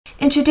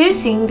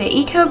Introducing the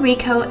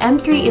EcoReco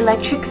M3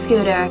 electric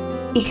scooter.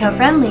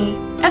 Eco-friendly,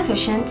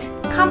 efficient,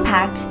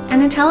 compact,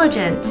 and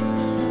intelligent.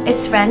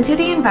 It's friend to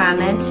the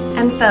environment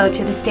and foe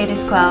to the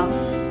status quo.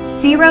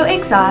 Zero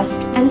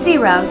exhaust and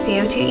zero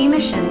CO2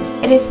 emissions.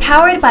 It is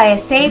powered by a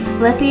safe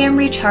lithium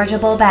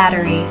rechargeable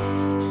battery.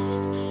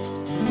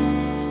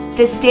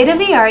 This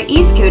state-of-the-art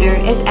e-scooter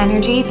is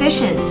energy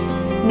efficient.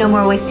 No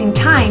more wasting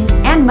time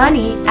and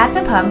money at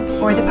the pump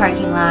or the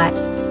parking lot.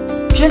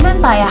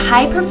 Driven by a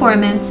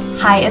high-performance,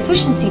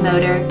 high-efficiency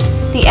motor,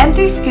 the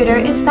M3 scooter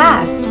is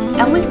fast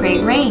and with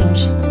great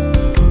range.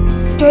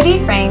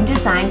 Sturdy frame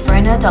designed for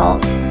an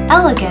adult,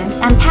 elegant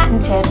and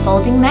patented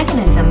folding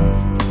mechanisms.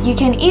 You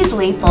can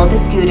easily fold the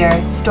scooter,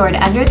 stored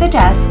under the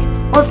desk,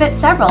 or fit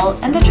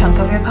several in the trunk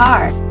of your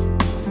car.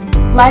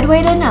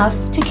 Lightweight enough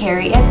to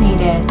carry if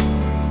needed.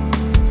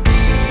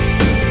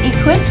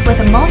 Equipped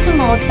with a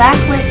multi-mode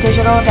backlit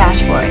digital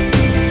dashboard,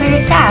 so your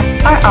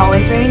stats are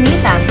always where you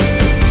need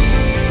them.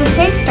 The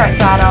safe start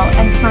throttle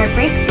and smart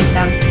brake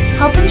system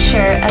help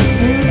ensure a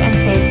smooth and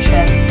safe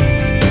trip.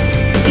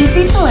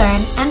 Easy to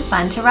learn and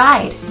fun to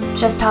ride.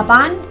 Just hop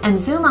on and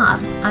zoom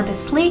off on the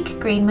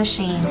sleek green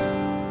machine.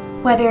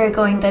 Whether you're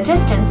going the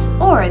distance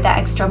or the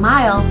extra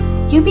mile,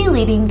 you'll be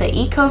leading the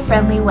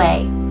eco-friendly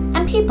way,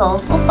 and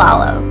people will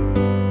follow.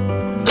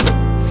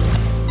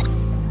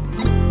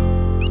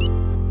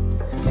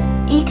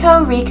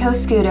 EcoReco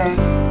Scooter.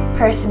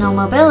 Personal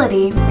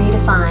mobility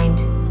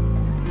redefined.